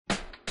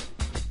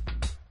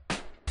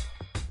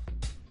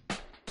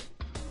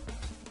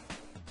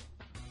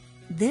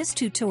This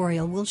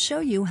tutorial will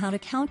show you how to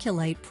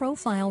calculate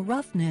profile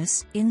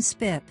roughness in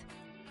SPIP.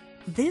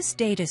 This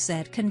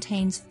dataset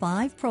contains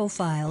 5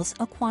 profiles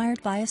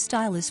acquired by a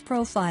stylus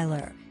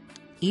profiler.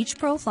 Each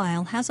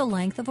profile has a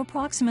length of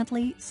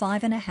approximately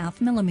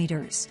 5.5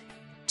 millimeters.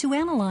 To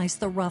analyze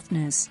the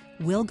roughness,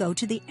 we'll go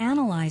to the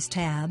Analyze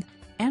tab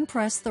and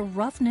press the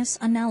Roughness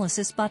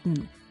Analysis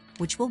button,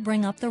 which will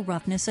bring up the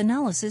Roughness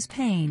Analysis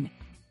pane.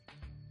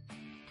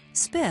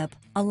 SPIP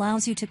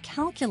allows you to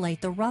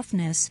calculate the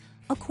roughness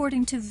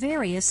according to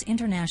various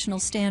international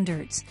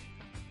standards.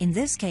 In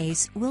this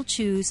case, we'll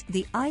choose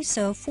the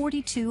ISO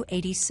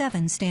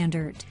 4287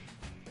 standard.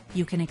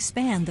 You can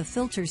expand the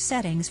filter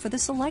settings for the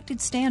selected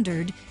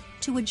standard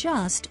to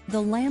adjust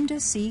the lambda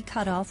C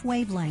cutoff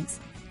wavelength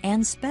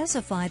and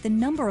specify the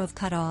number of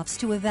cutoffs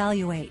to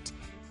evaluate.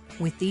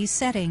 With these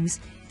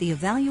settings, the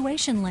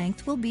evaluation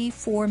length will be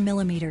 4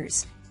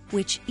 millimeters,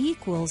 which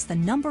equals the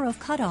number of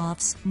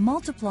cutoffs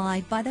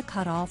multiplied by the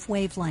cutoff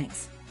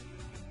wavelength.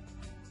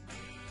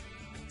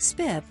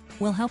 SPIP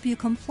will help you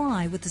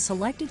comply with the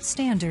selected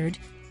standard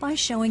by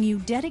showing you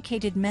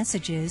dedicated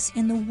messages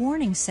in the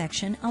warning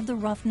section of the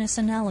roughness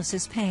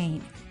analysis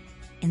pane.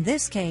 In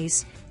this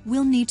case,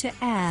 we'll need to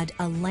add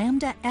a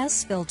lambda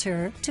S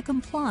filter to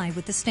comply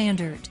with the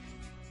standard.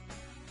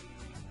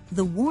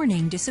 The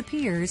warning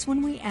disappears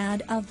when we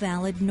add a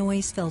valid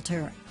noise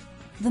filter.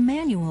 The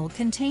manual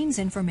contains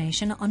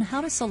information on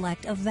how to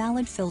select a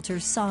valid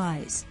filter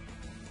size.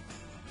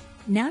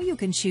 Now you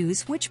can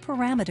choose which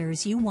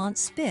parameters you want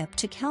SPIP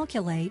to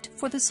calculate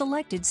for the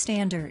selected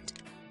standard.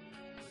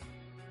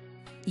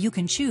 You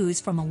can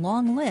choose from a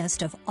long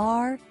list of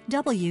R,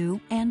 W,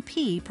 and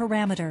P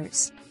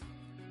parameters.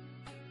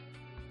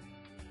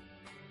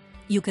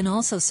 You can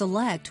also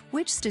select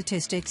which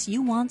statistics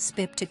you want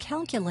SPIP to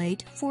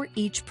calculate for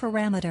each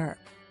parameter.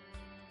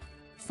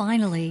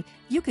 Finally,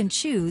 you can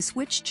choose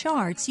which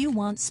charts you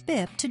want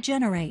SPIP to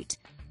generate.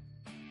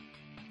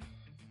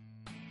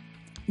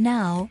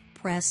 Now,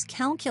 press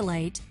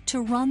Calculate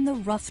to run the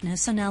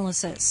roughness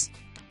analysis.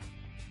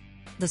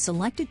 The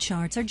selected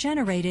charts are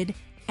generated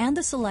and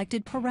the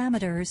selected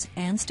parameters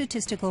and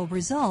statistical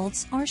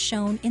results are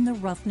shown in the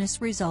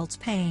Roughness Results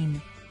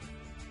pane.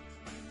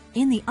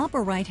 In the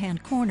upper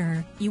right-hand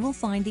corner, you will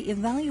find the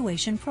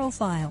evaluation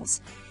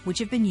profiles, which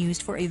have been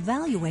used for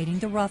evaluating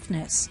the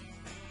roughness.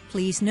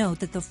 Please note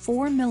that the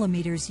 4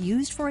 millimeters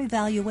used for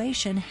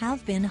evaluation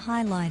have been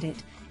highlighted,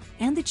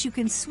 and that you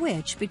can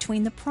switch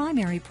between the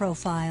primary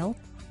profile,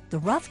 the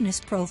roughness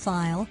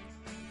profile,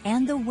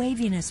 and the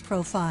waviness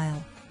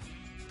profile.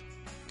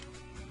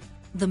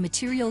 The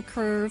material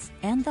curve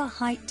and the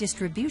height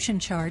distribution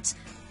charts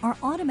are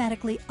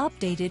automatically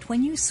updated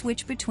when you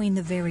switch between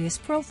the various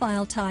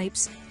profile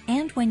types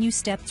and when you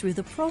step through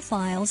the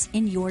profiles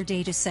in your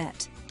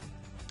dataset.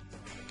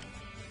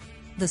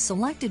 The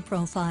selected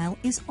profile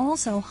is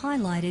also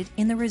highlighted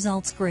in the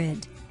results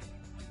grid.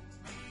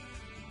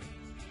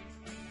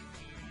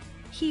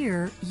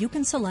 Here, you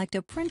can select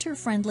a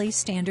printer-friendly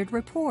standard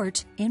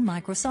report in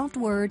Microsoft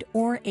Word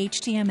or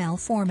HTML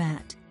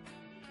format.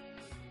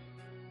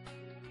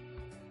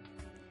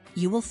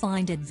 You will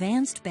find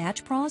advanced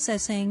batch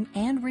processing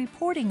and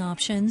reporting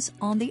options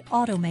on the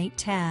Automate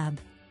tab.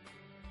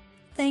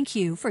 Thank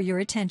you for your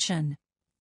attention.